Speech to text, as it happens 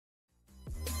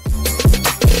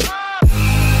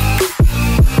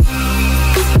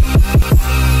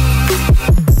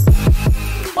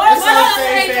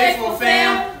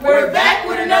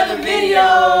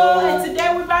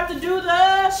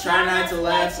Try not to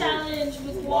laugh. Challenge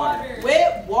with water.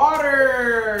 With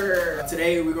water.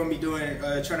 Today we're gonna be doing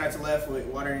try not to laugh with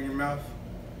water in your mouth.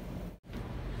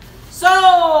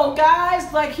 So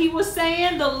guys, like he was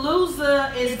saying, the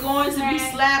loser is going to be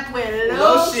slapped with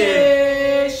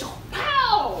lotion.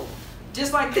 Pow!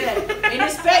 Just like that. In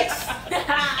his face.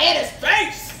 In his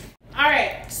face.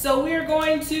 Alright, so we're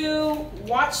going to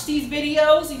watch these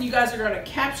videos and you guys are going to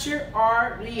capture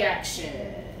our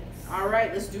reactions.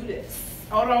 Alright, let's do this.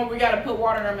 Hold on, we got to put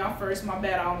water in our mouth first. My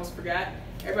bad, I almost forgot.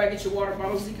 Everybody get your water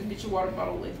bottles. You can get your water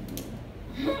bottle with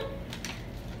you.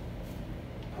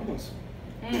 Almost.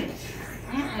 Wait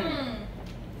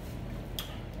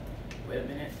a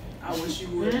minute. I wish you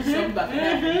would. Something about to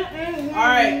happen.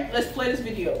 Alright, let's play this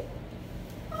video.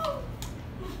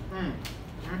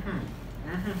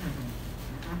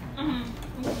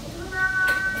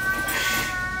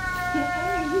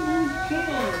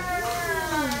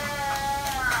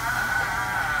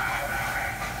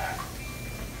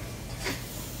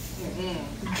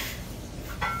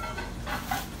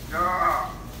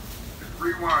 It's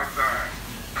rewind time.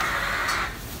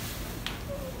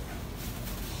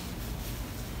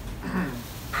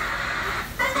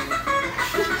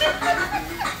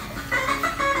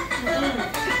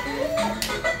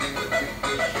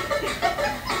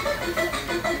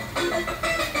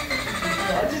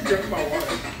 I just drank my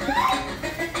water.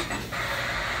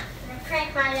 I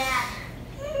cracked my dad.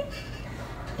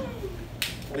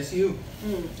 That's you.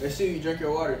 That's you. You drank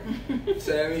your water.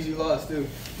 So that means you lost too.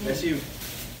 That's you.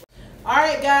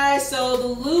 Alright guys, so the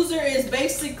loser is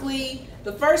basically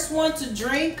the first one to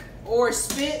drink or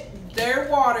spit their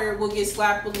water will get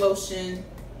slapped with lotion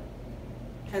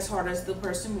as hard as the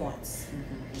person wants.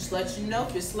 Just let you know,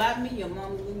 if you slap me, your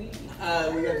mama will leave you.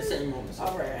 We got the same moments.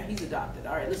 Alright, he's adopted.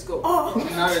 Alright, let's go. I'm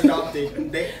not adopted.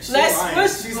 She's lying.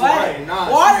 Let's She's play. lying.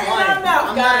 Nah, Water she's in lying. our mouth,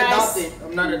 I'm guys. not adopted.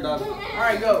 I'm not adopted.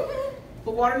 Alright, go.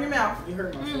 Put water in your mouth. You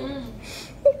hurt my feelings.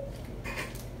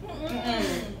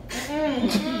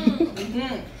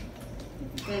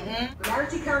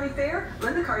 Manatee County Fair,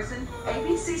 Linda Carson,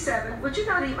 ABC 7. Would you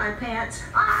not eat my pants?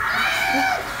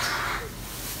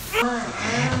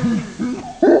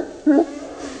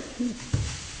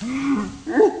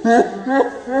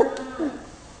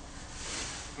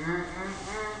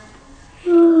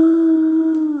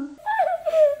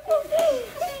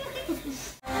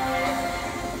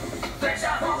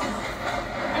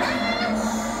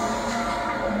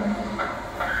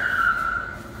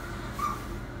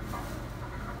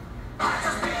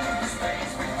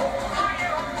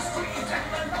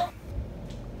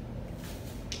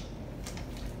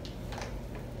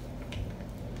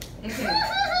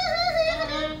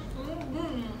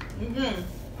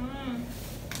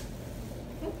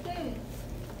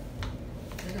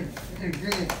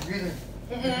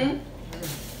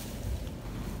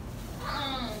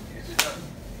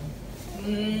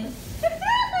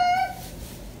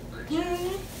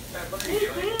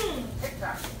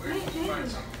 Where did you find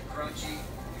some crunchy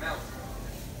milk?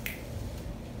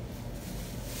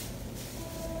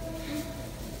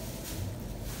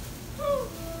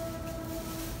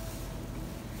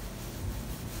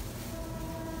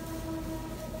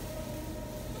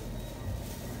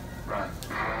 Run.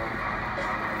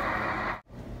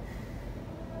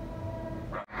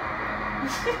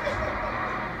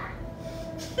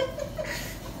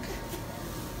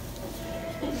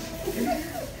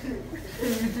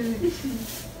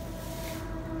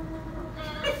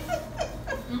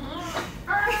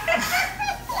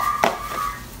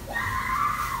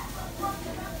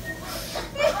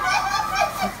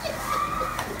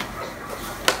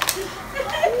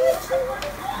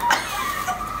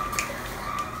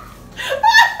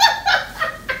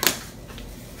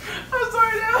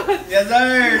 Yes,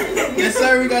 sir. Yes,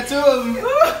 sir. We got two of them.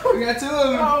 We got two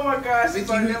of them. Oh my gosh. Vicky,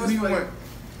 who you want?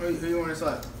 Who you want to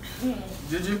slap?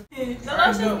 Juju? The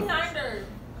lotion's behind her.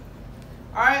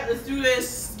 Alright, let's do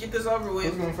this. Get this over Who's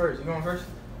with. going first? You going first?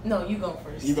 No, you go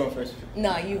first. You going first.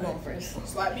 No, you go first.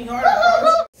 Slap me hard, I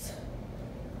promise.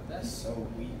 That's so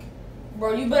weak.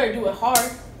 Bro, you better do it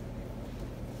hard.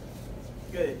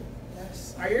 Good.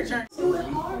 Yes. Alright, your turn.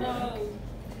 No.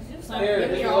 Here, Give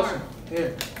me this your lotion. arm.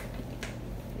 Here.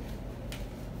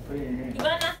 Put it in your hand. You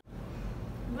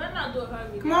better not do it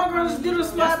hard. Come on, girl, let's do the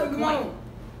slap. That's the Come on. point.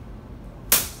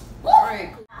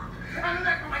 Alright. I'm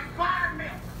looking like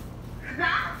buttermilk.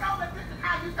 Now, I know that this is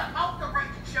how you supposed to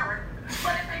rate your children,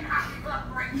 but it ain't how you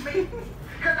upgrade me.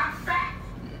 Because I'm fat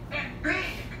and big.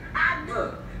 I do.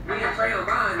 Look, me and Trey on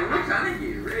mine, and we're trying to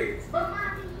get rich. But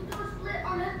mommy, you do a split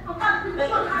on it.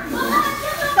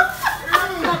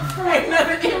 Ain't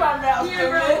nothing in my mouth.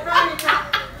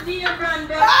 Leah run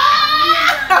back.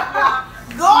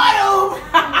 Go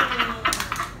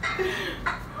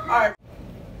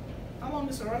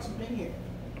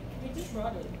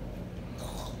brought it.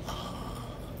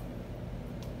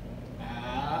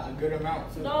 A good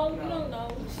amount too. No, you don't know.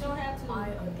 You don't have to.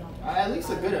 At least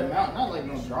a good amount, not like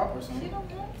no drop or You something. don't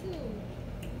have to.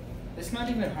 It's not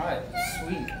even hot. It's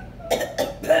sweet.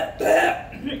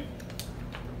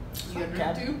 You got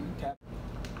cap too? Cap.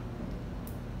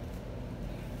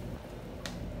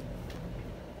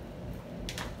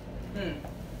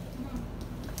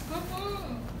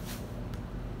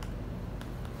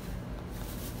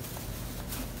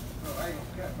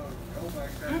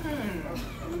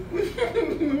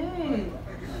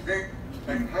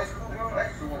 Back in high school, bro, I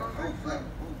used to want to whole flip.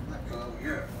 So,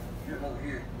 yeah, you're over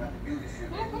here, about to do this shit.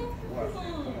 Watch, come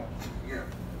on. Yeah,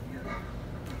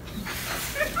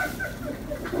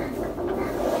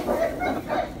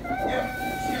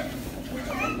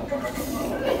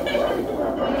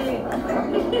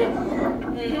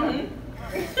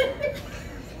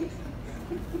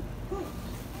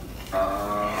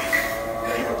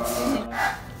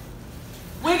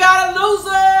 We got a loser!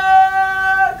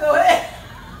 Go ahead.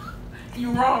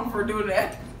 You wrong for doing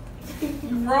that.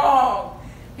 You wrong.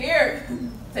 Here,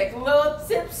 take a little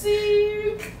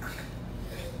tipsy.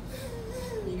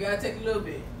 You gotta take a little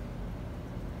bit.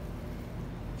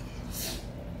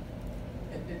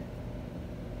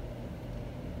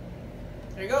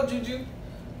 There you go, Juju.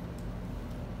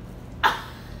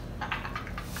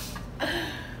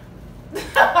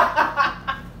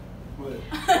 What?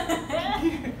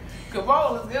 Come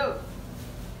on, let's go.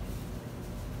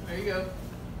 There you go.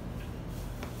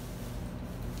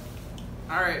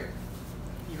 All right.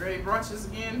 You ready to brunch this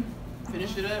again?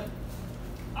 Finish it up.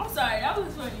 I'm sorry, that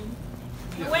was funny.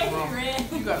 You The got way it he wrong. ran.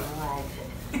 You got it wrong.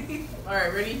 All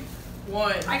right, ready?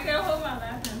 1, I couldn't hold my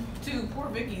laughing. 2. Poor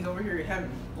Vicky's over here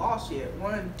haven't lost yet.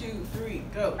 1, 2, 3,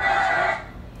 go.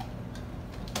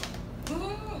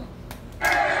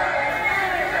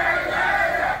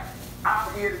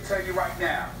 I'm here to tell you right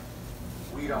now,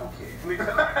 we don't care. We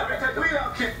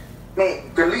don't care.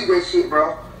 Man, delete that shit,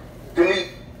 bro. Delete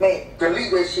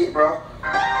that shit, bro.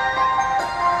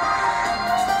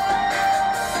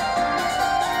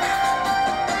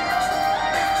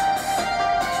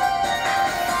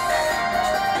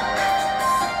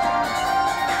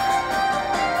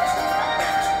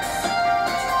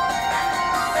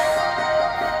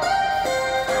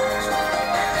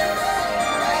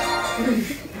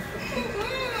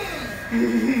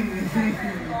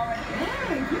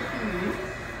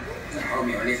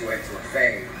 Homie on his way to a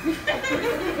fade.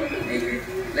 Nigga,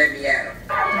 let me at him.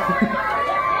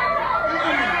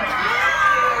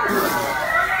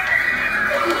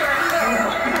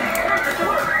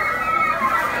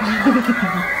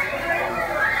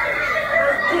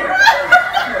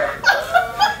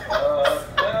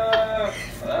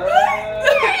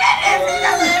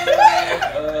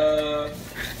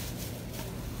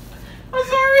 I'm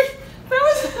sorry. That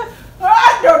was. I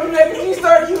don't do that because you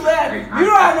started you laughing. You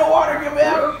don't have no water coming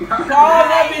out. Pause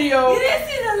that video. You didn't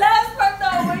see the last part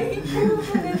though when he proved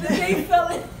it and the thing fell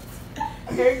in.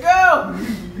 Here you go.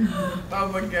 Oh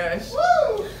my gosh. Woo!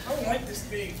 I don't like this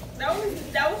thing. That was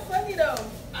funny though.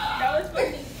 That was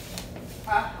funny.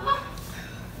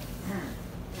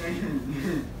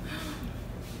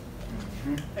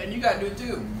 And you gotta do it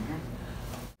too.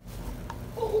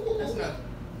 That's enough.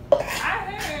 I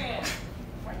heard.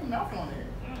 Why your mouth on there?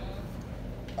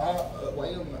 Why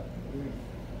you not?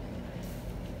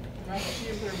 No, she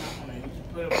didn't put her mouth on there. You just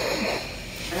put it on.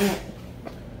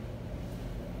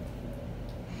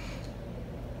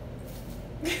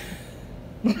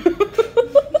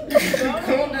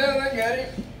 Calm down, I got it.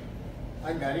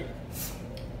 I got it.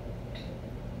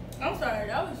 I'm sorry,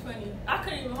 that was funny. I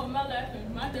couldn't even hold my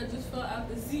laughing. My dad just fell out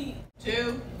the seat.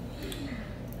 2,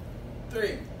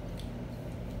 3.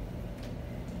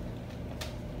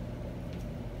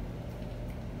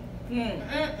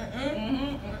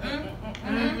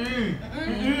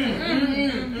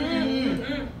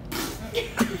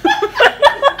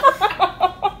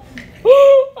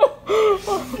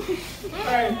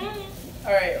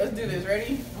 All right, let's do this.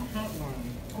 Ready?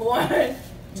 1,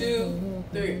 2,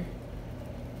 3.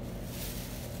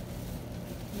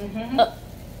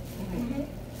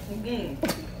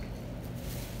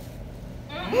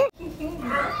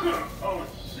 Oh,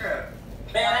 shit.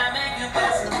 Man, I make you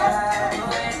pass the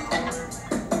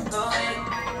go ahead.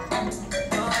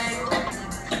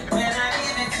 When I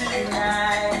give it to you, man,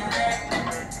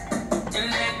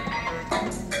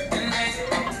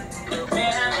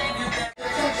 I make you pass.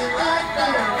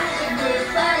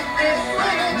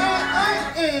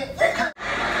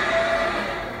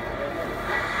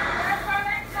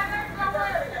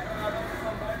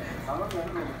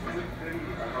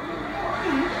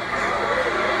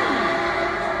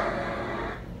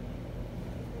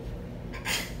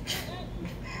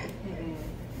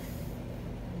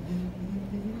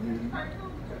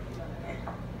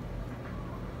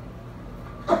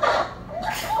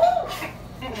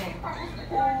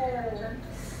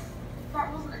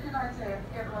 Good night, Sam.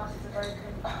 Your glasses are very good.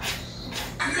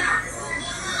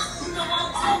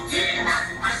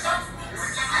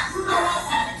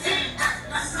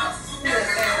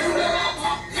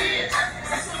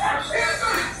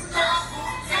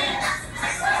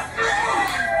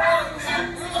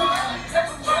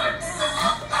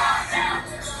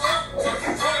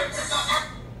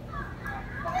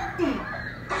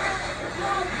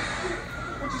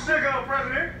 What you sick of,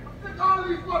 President? Sick of all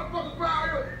these motherfuckers around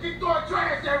here keep throwing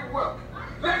trash everywhere.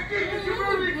 Let's keep the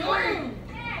community clean.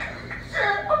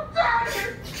 Shit, I'm tired of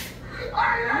it.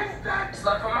 I ain't done. It's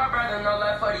love for my brother, no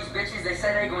love for these bitches. They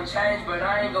say they gon' change, but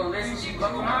I ain't gon' listen. She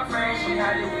fuck with my friends, she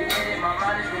how did we get it? My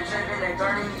mind has been tripping, they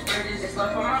burning these bridges. It's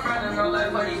love for my brother, no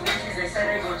love for these bitches. They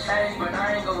say they gon' change, but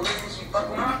I ain't gon' listen. She fuck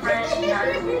with my friends, she how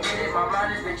did we get it? My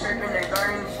mind has been tripping, they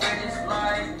burning these bridges.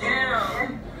 Like,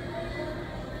 damn.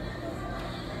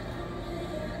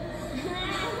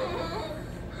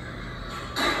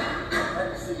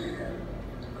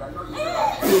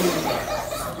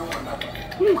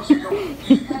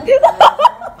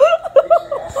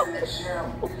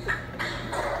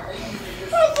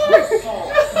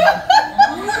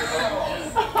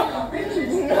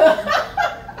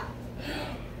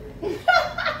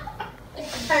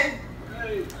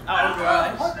 Oh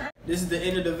gosh. This is the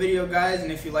end of the video, guys,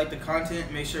 and if you like the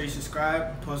content, make sure you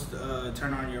subscribe,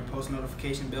 turn on your post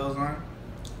notification bells on,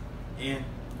 and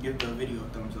give the video a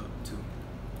thumbs up too.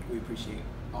 We appreciate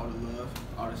all the love,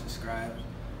 all the subscribes,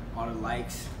 all the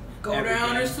likes. Go everything.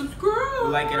 down and subscribe. We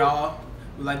like it all.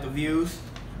 We like the views,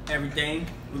 everything.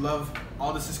 We love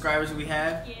all the subscribers we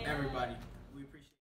have. Yeah. Everybody.